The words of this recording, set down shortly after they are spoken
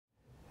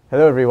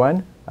Hello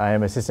everyone, I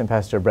am Assistant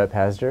Pastor Brett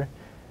Pastor,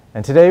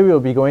 and today we will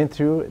be going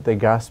through the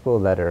Gospel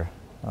Letter.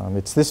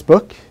 It's this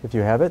book, if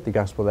you have it, the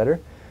Gospel Letter,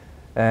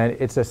 and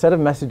it's a set of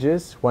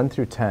messages 1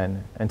 through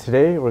 10, and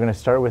today we're going to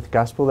start with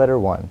Gospel Letter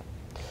 1.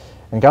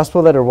 And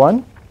Gospel Letter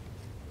 1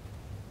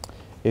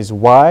 is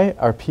Why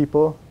Are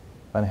People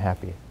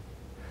Unhappy?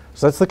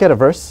 So let's look at a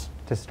verse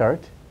to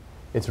start.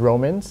 It's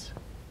Romans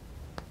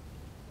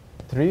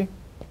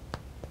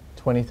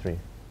 3:23.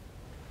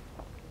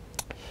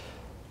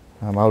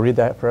 I'll read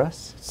that for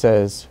us. It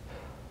says,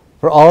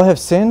 "For all have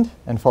sinned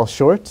and fall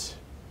short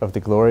of the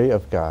glory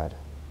of God."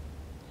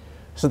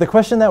 So the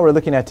question that we're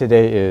looking at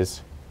today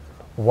is,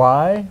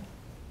 why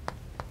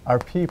are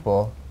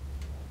people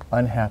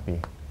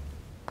unhappy?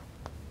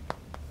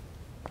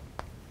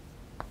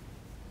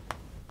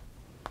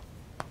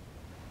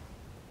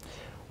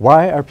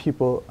 Why are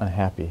people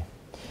unhappy?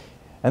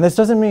 And this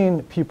doesn't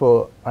mean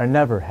people are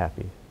never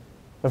happy.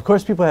 Of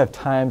course, people have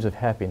times of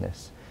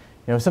happiness.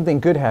 You know, if something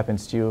good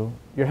happens to you,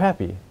 you're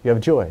happy, you have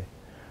joy.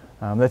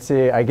 Let's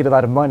say I get a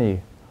lot of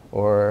money,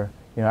 or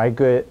I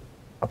get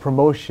a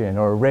promotion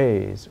or a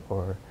raise,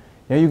 or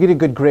you get a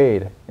good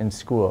grade in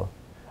school.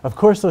 Of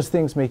course, those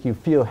things make you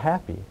feel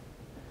happy.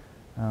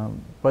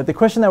 But the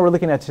question that we're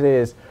looking at today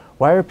is,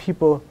 why are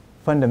people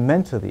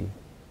fundamentally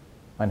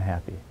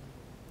unhappy?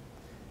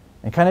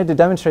 And kind of to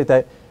demonstrate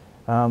that,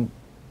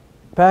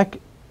 back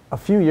a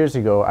few years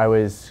ago, I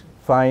was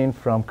flying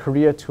from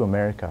Korea to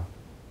America.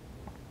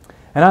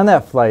 And on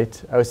that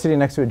flight, I was sitting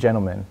next to a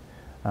gentleman.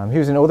 He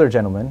was an older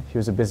gentleman. He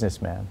was a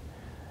businessman.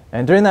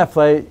 And during that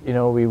flight,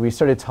 we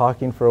started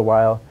talking for a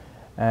while.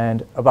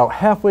 And about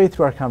halfway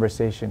through our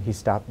conversation, he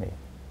stopped me.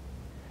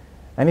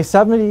 And he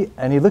stopped me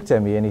and he looked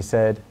at me and he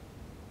said,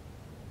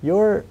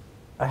 "You're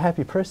a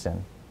happy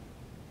person."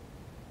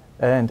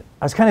 And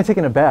I was kind of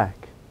taken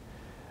aback.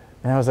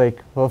 And I was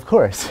like, "Well, of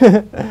course,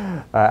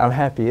 I'm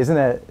happy. Isn't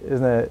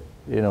that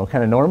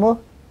kind of normal?"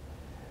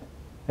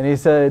 And he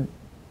said,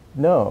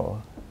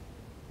 "No."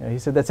 He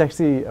said, "That's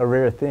actually a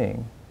rare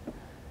thing."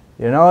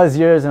 In all his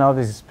years and all of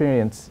his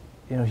experience,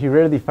 he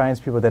rarely finds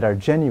people that are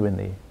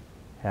genuinely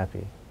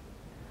happy.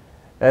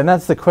 And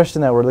that's the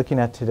question that we're looking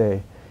at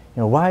today.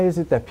 Why is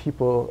it that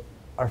people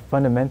are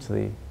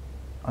fundamentally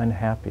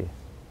unhappy?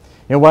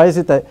 Why is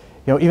it that,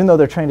 even though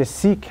they're trying to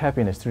seek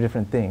happiness through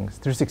different things,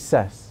 through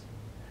success,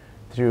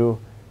 through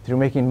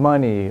making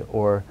money,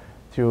 or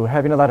through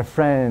having a lot of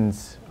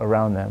friends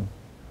around them,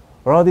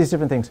 or all these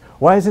different things,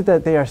 why is it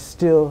that they are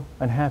still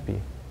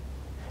unhappy?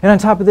 And on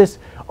top of this,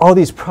 all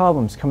these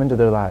problems come into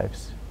their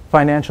lives.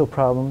 Financial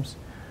problems,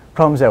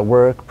 problems at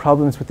work,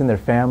 problems within their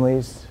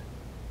families.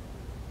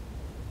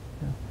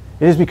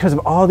 It is because of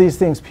all these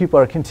things people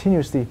are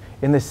continuously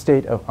in this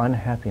state of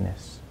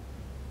unhappiness.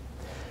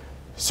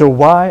 So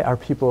why are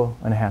people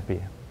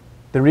unhappy?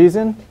 The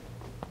reason?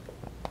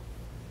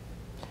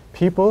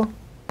 People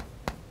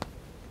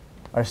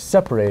are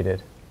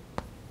separated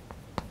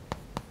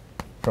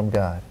from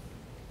God.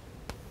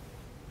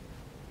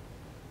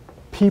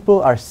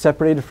 People are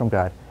separated from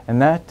God, and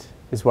that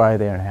is why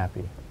they are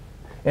unhappy.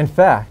 In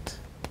fact,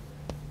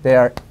 they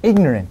are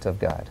ignorant of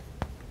God.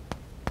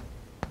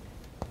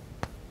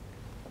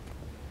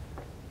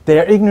 They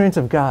are ignorant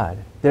of God.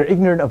 They're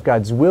ignorant of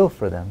God's will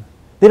for them.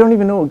 They don't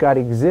even know God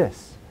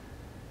exists.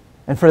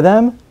 And for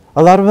them,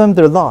 a lot of them,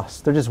 they're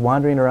lost. They're just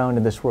wandering around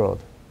in this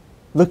world,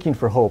 looking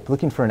for hope,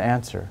 looking for an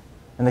answer,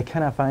 and they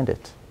cannot find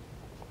it.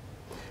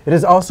 It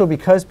is also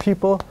because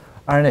people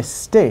are in a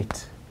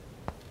state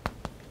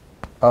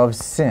of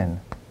sin.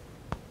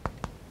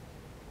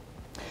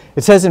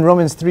 It says in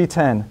Romans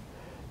 3:10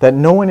 that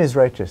no one is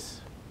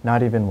righteous,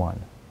 not even one.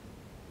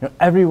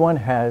 Everyone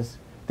has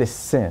this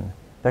sin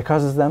that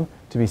causes them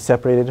to be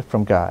separated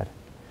from God.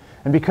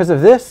 And because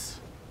of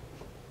this,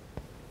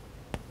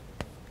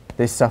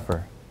 they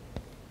suffer.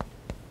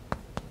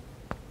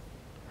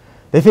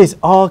 They face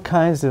all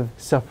kinds of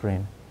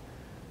suffering.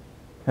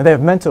 And they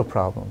have mental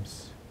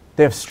problems.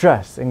 They have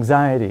stress,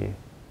 anxiety.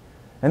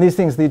 And these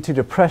things lead to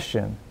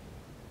depression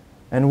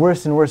and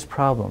worse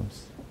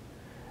problems.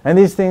 And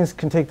these things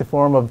can take the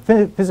form of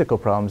physical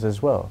problems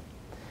as well.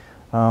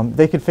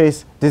 They could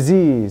face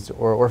disease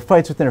or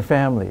fights within their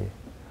family.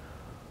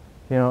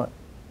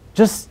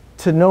 Just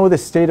to know the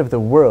state of the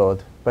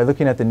world, by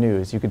looking at the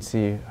news, you could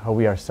see how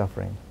we are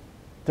suffering.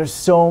 There's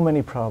so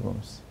many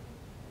problems,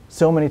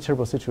 so many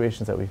terrible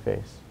situations that we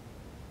face.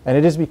 And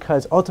it is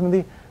because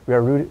ultimately we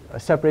are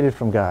separated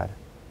from God.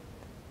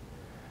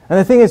 And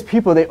the thing is,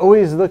 people, they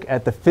always look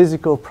at the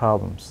physical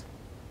problems.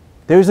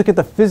 They always look at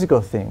the physical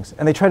things,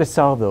 and they try to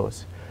solve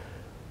those.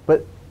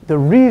 But the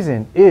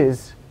reason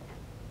is,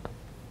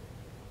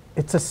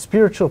 it's a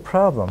spiritual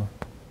problem.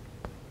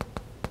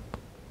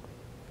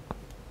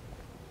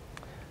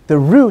 The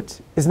root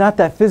is not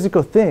that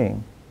physical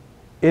thing.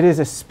 It is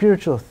a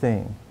spiritual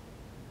thing.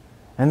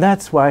 And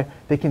that's why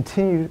they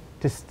continue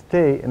to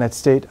stay in that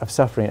state of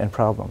suffering and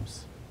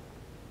problems.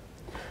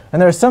 And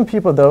there are some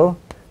people, though,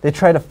 they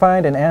try to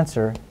find an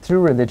answer through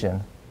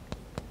religion.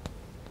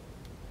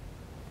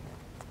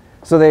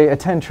 So they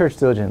attend church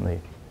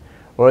diligently,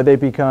 or they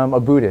become a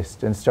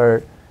Buddhist and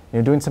start,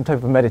 doing some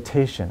type of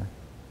meditation.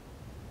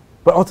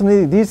 But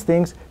ultimately, these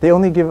things, they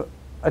only give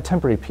a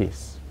temporary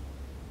peace.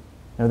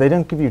 They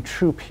don't give you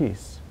true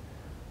peace.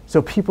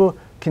 So people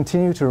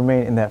continue to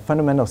remain in that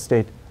fundamental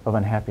state of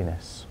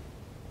unhappiness.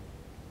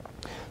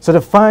 So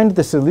to find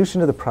the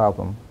solution to the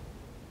problem,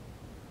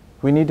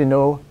 we need to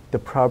know the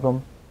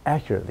problem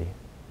accurately.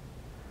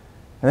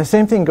 And the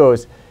same thing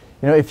goes,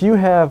 if you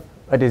have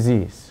a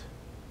disease,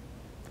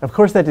 of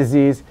course that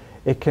disease,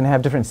 it can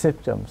have different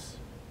symptoms.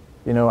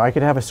 I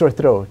could have a sore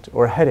throat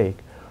or a headache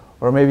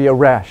or maybe a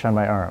rash on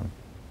my arm.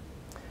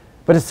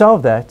 But to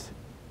solve that,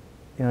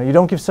 you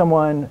don't give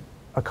someone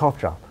a cough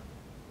drop.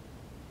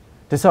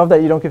 To solve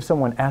that, you don't give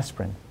someone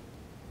aspirin.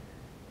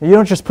 You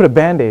don't just put a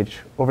bandage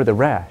over the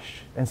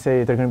rash and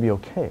say they're going to be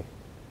okay.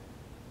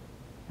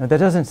 That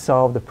doesn't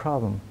solve the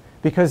problem.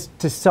 Because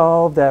to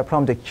solve that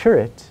problem, to cure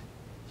it,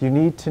 you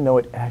need to know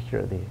it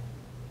accurately.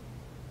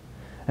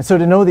 And so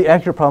to know the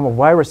accurate problem of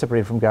why we're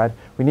separated from God,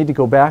 we need to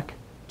go back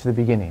to the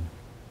beginning.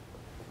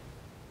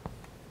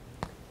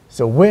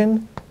 So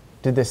when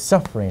did this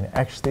suffering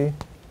actually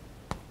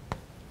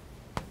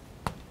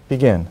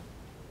begin?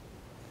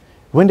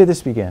 When did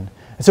this begin?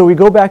 And so we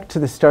go back to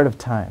the start of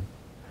time.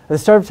 At the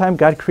start of time,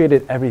 God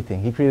created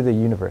everything. He created the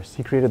universe.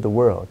 He created the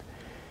world.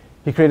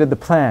 He created the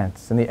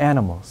plants and the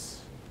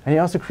animals. And He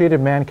also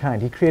created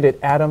mankind. He created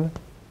Adam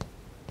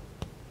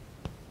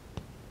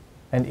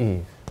and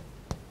Eve.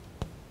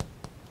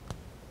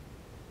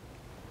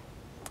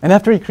 And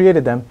after He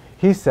created them,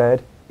 He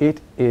said,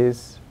 "It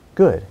is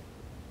good."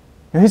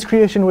 His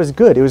creation was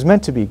good. It was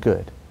meant to be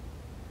good.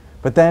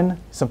 But then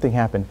something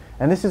happened.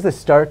 And this is the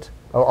start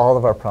of all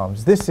of our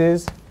problems. This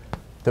is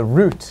the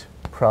root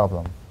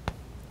problem.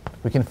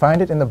 We can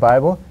find it in the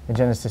Bible in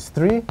Genesis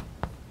 3,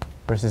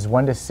 verses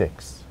 1 to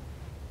 6.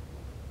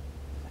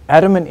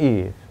 Adam and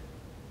Eve,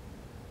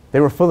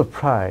 they were full of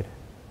pride.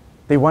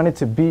 They wanted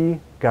to be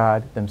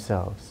God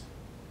themselves.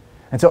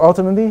 And so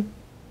ultimately,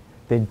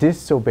 they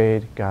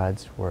disobeyed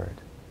God's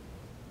word.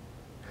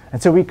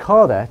 And so we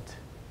call that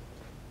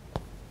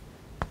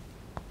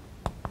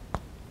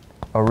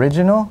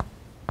original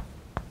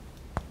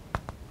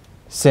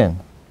sin.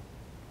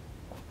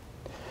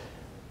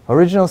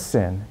 Original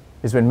sin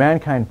is when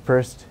mankind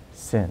first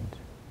sinned.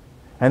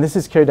 And this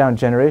is carried down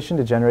generation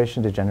to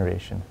generation to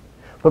generation.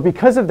 But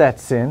because of that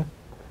sin,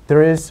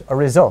 there is a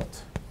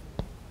result.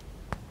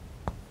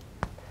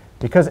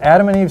 Because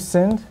Adam and Eve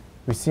sinned,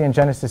 we see in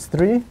Genesis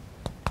 3,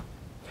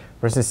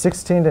 verses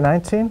 16 to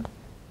 19,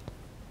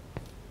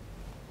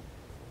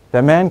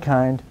 that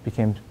mankind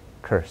became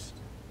cursed.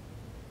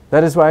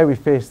 That is why we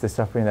face the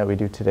suffering that we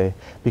do today.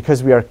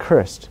 Because we are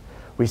cursed.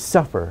 We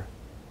suffer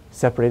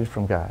separated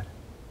from God.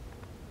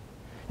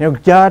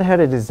 God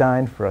had a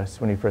design for us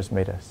when He first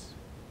made us.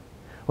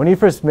 When He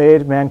first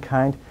made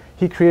mankind,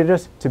 He created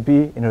us to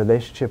be in a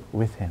relationship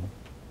with Him.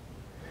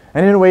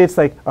 And in a way, it's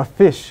like a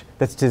fish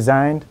that's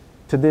designed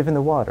to live in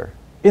the water.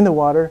 In the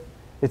water,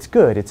 it's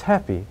good, it's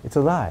happy, it's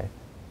alive.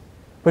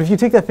 But if you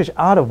take that fish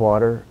out of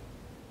water,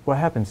 what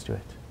happens to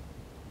it?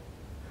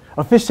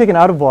 A fish taken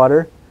out of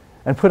water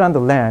and put on the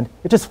land,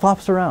 it just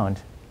flops around,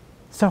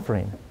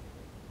 suffering,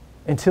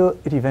 until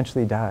it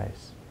eventually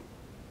dies.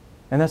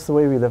 And that's the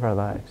way we live our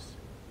lives.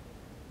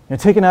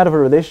 Taken out of a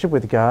relationship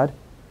with God,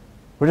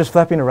 we're just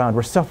flapping around,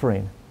 we're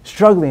suffering,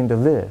 struggling to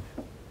live,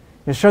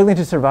 struggling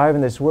to survive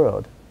in this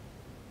world.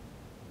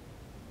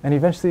 And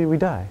eventually we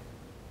die.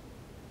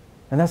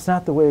 And that's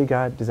not the way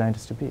God designed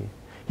us to be.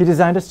 He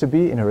designed us to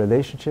be in a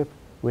relationship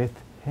with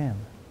Him.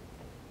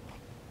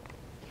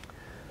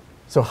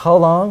 So how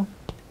long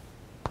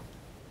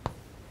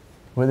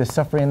will this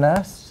suffering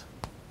last?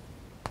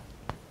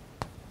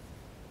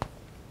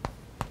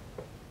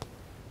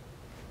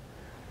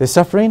 This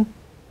suffering,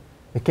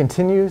 it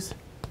continues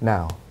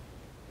now.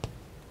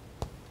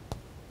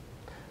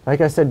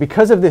 Like I said,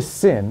 because of this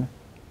sin,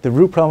 the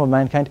root problem of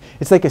mankind,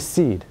 it's like a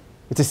seed.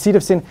 It's a seed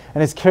of sin,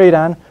 and it's carried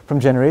on from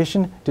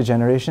generation to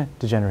generation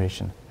to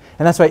generation.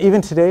 And that's why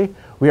even today,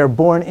 we are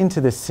born into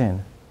this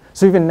sin.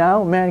 So even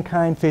now,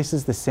 mankind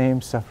faces the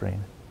same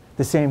suffering,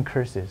 the same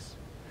curses.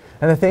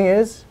 And the thing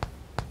is,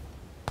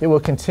 it will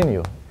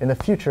continue in the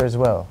future as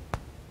well.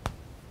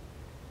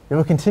 It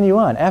will continue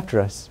on after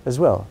us as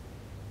well.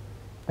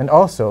 And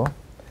also,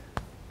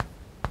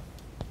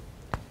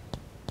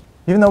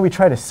 even though we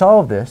try to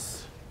solve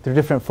this through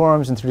different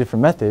forms and through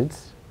different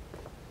methods,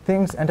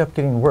 things end up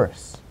getting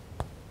worse.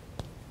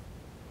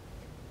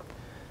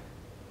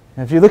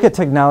 And if you look at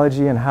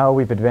technology and how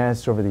we've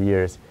advanced over the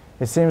years,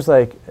 it seems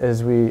like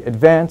as we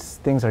advance,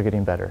 things are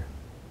getting better.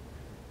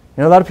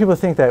 A lot of people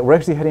think that we're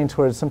actually heading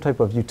towards some type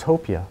of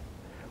utopia,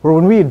 where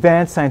when we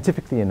advance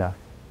scientifically enough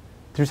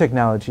through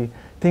technology,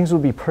 things will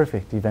be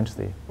perfect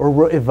eventually, or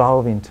we're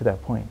evolving to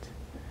that point.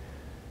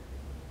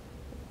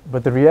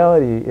 But the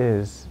reality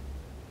is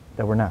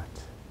that we're not.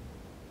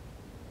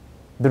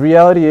 The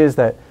reality is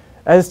that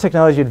as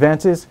technology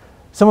advances,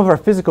 some of our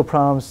physical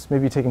problems may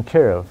be taken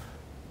care of.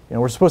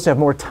 We're supposed to have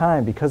more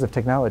time because of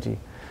technology.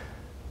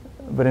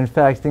 But in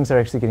fact, things are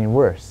actually getting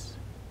worse.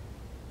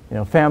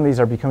 Families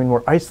are becoming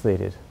more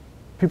isolated.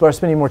 People are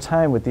spending more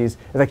time with these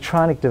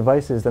electronic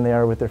devices than they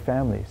are with their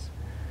families.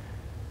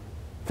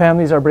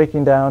 Families are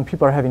breaking down.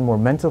 People are having more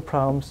mental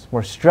problems,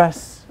 more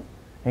stress,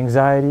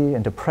 anxiety,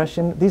 and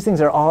depression. These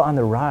things are all on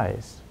the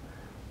rise.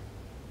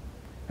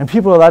 And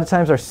people a lot of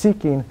times are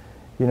seeking,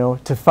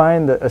 to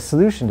find a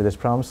solution to this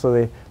problem,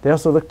 so they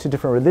also look to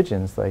different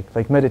religions,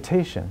 like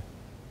meditation.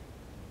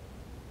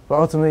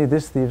 But ultimately,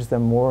 this leaves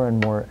them more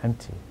and more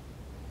empty.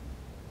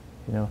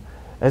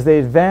 As they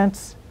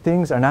advance,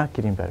 things are not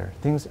getting better.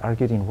 Things are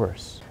getting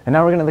worse. And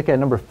now we're going to look at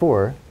number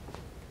 4,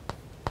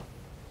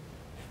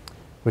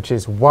 which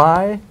is,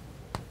 why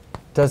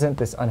doesn't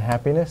this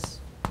unhappiness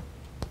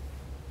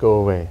go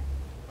away?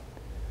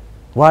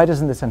 Why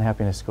doesn't this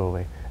unhappiness go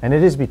away? And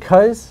it is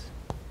because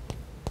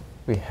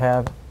we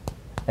have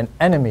an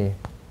enemy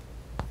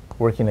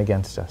working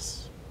against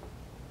us.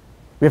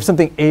 We have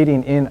something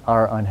aiding in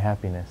our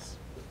unhappiness.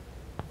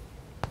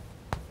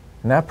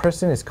 And that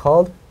person is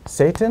called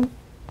Satan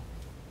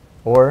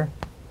or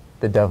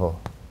the devil.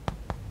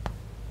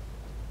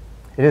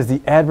 It is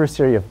the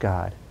adversary of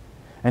God.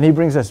 And he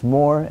brings us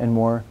more and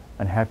more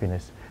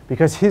unhappiness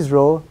because his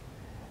role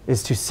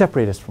is to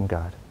separate us from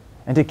God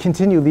and to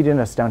continue leading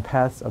us down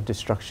paths of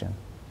destruction.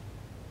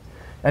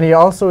 And he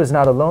also is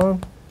not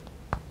alone,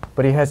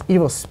 but he has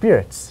evil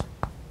spirits,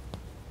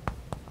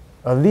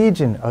 a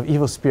legion of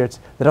evil spirits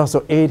that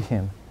also aid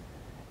him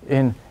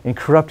in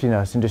corrupting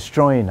us and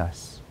destroying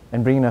us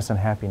and bringing us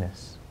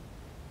unhappiness.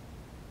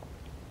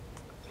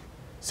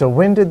 So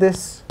when did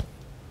this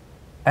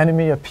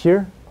enemy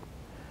appear?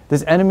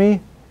 This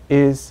enemy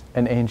is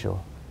an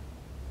angel.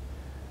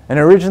 And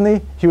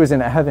originally, he was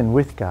in heaven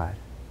with God.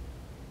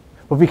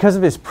 But because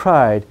of his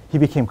pride, he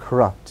became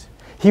corrupt.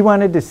 He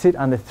wanted to sit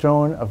on the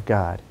throne of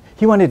God.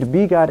 He wanted to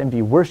be God and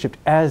be worshipped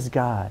as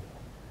God.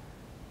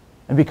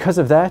 And because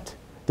of that,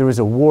 there was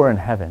a war in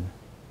heaven.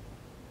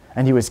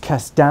 And he was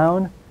cast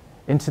down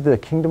into the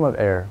kingdom of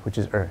air, which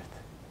is earth.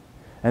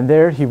 And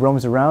there he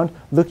roams around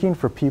looking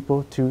for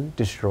people to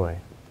destroy.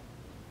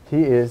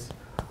 He is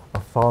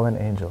a fallen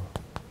angel.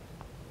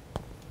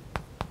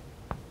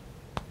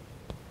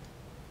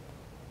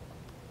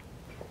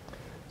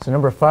 So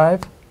number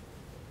 5,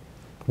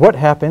 what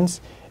happens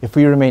if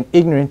we remain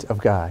ignorant of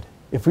God?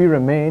 If we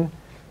remain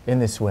in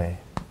this way?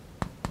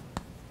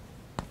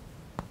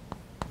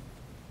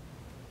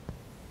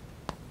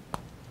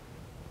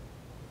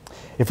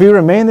 If we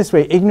remain this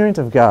way, ignorant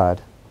of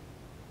God,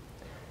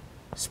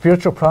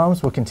 spiritual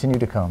problems will continue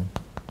to come.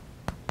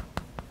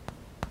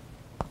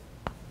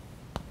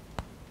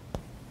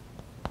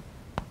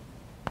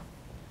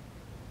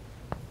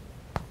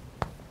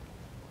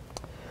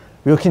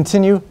 We will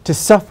continue to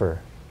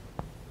suffer.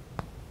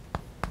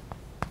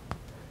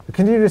 We'll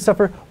continue to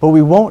suffer, but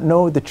we won't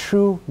know the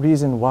true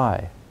reason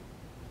why.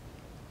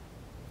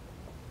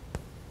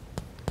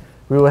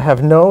 We will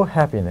have no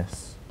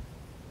happiness.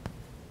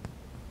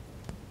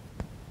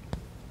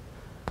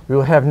 We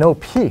will have no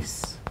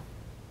peace.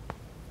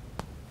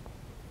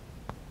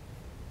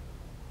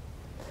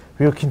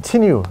 We will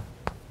continue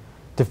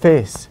to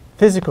face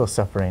physical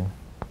suffering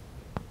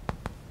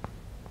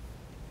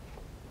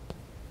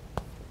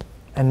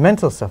and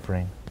mental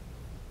suffering.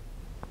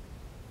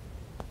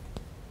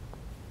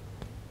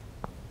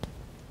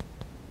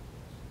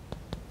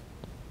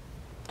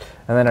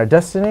 And then our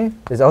destiny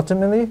is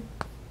ultimately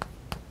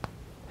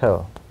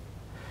hell.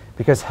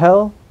 Because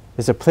hell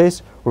is a place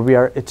where we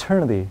are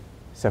eternally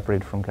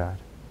separated from God.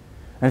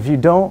 And if you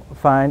don't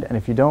find and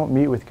if you don't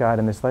meet with God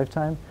in this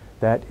lifetime,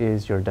 that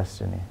is your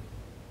destiny.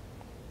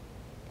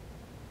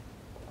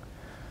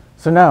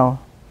 So now,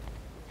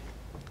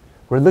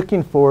 we're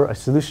looking for a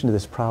solution to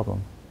this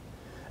problem.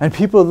 And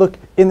people look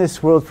in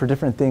this world for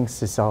different things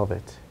to solve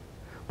it.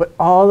 But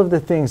all of the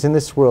things in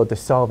this world to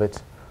solve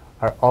it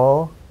are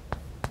all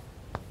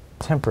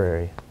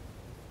temporary.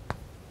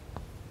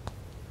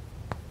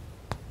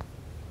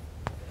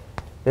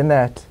 In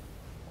that,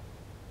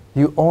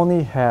 you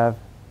only have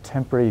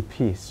temporary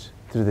peace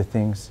through the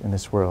things in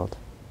this world.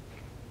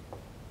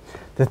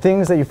 The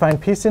things that you find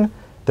peace in,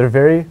 they're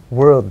very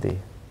worldly.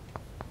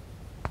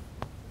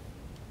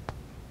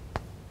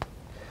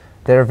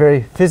 They're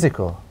very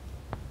physical.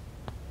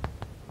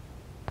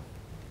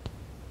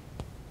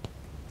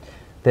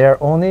 They are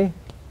only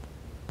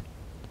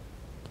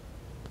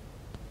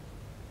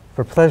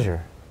for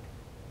pleasure.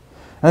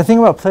 And the thing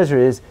about pleasure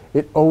is,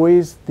 it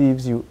always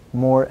leaves you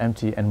more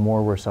empty and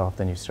more worse off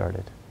than you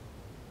started.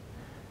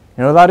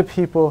 A lot of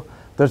people,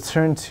 they'll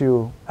turn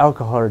to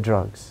alcohol or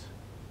drugs.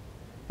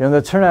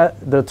 They'll turn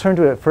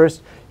to it at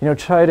first,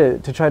 try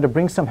to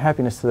bring some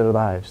happiness to their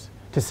lives,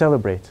 to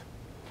celebrate.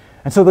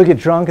 And so they'll get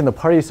drunk and they'll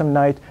party some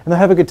night and they'll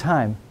have a good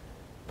time.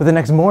 But the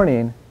next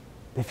morning,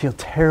 they feel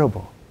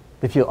terrible.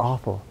 They feel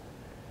awful.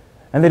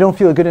 And they don't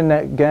feel good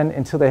again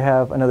until they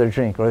have another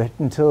drink or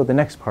until the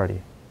next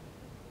party.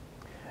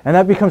 And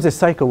that becomes a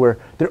cycle where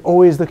they're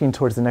always looking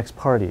towards the next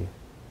party,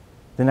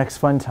 the next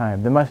fun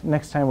time, the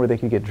next time where they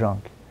could get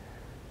drunk.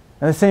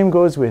 And the same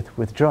goes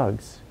with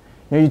drugs.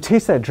 You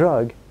taste that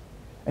drug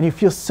and you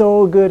feel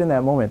so good in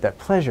that moment, that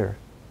pleasure.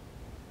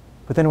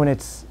 But then when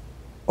it's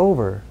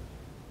over,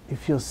 you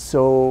feel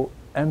so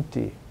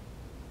empty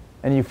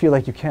and you feel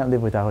like you can't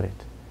live without it.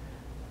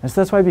 And so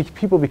that's why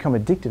people become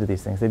addicted to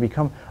these things. They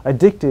become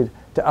addicted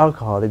to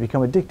alcohol. They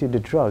become addicted to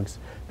drugs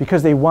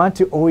because they want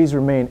to always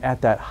remain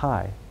at that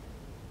high,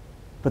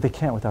 but they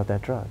can't without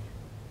that drug.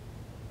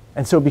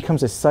 And so it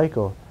becomes a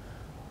cycle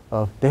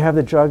of they have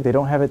the drug, they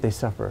don't have it, they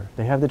suffer.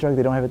 They have the drug,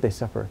 they don't have it, they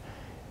suffer.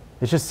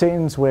 It's just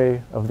Satan's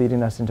way of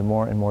leading us into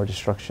more and more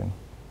destruction.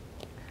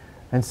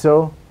 And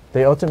so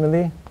they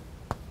ultimately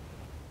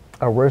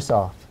are worse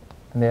off,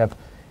 and they have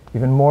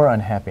even more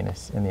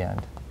unhappiness in the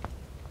end.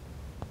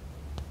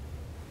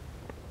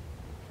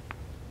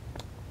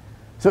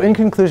 So in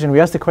conclusion, we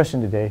asked the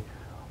question today,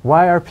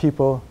 why are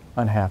people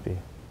unhappy?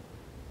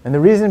 And the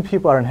reason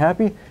people are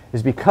unhappy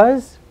is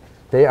because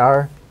they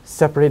are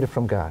separated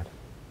from God.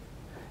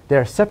 They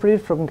are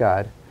separated from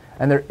God,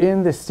 and they're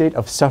in this state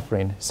of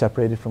suffering,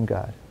 separated from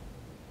God.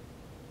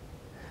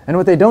 And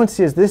what they don't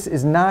see is this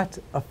is not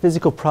a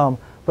physical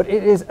problem, but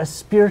it is a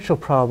spiritual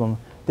problem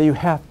that you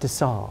have to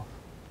solve.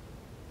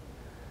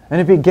 And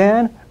it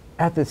began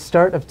at the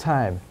start of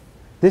time.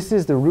 This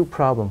is the root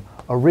problem,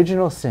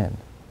 original sin.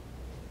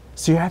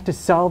 So you have to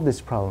solve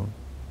this problem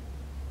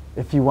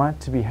if you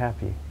want to be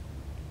happy.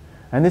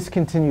 And this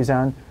continues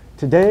on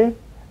today,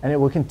 and it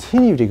will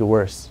continue to get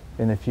worse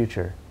in the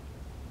future.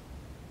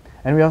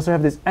 And we also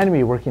have this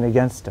enemy working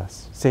against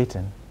us,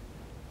 Satan.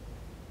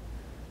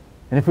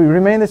 And if we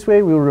remain this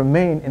way, we will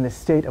remain in the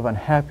state of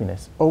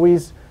unhappiness,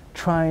 always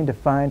trying to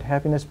find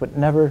happiness, but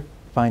never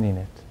finding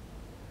it.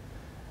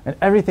 And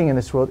everything in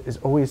this world is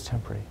always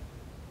temporary.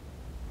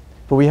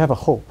 But we have a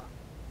hope.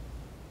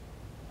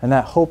 And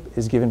that hope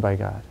is given by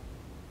God.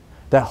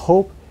 That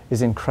hope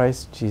is in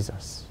Christ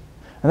Jesus.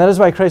 And that is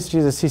why Christ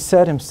Jesus, he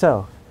said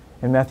himself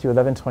in Matthew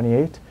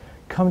 11:28,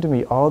 "Come to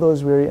me, all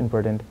those weary and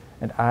burdened,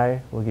 and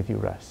I will give you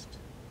rest."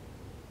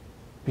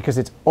 Because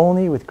it's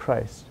only with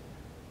Christ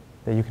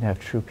that you can have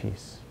true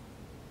peace.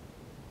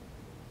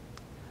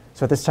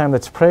 So at this time,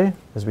 let's pray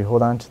as we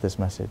hold on to this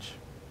message.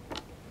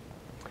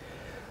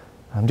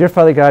 Dear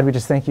Father God, we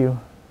just thank you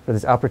for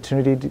this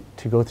opportunity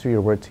to go through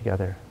your word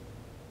together.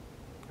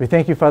 We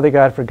thank you, Father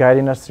God, for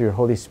guiding us through your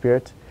Holy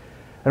Spirit.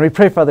 And we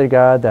pray, Father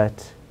God,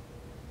 that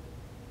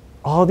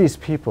all these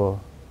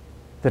people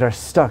that are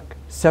stuck,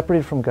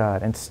 separated from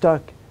God, and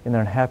stuck in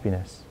their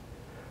unhappiness,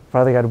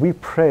 Father God, we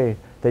pray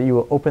that you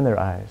will open their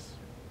eyes,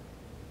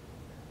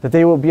 that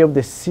they will be able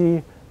to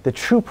see the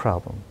true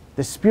problem,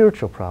 the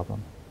spiritual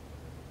problem,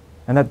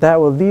 and that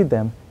will lead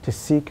them to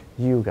seek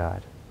you,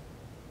 God.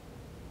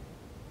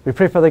 We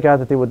pray, Father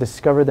God, that they will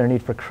discover their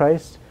need for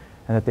Christ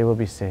and that they will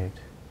be saved.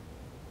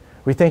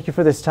 We thank you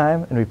for this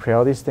time, and we pray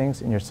all these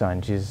things in your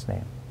Son, Jesus'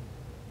 name.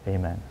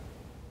 Amen.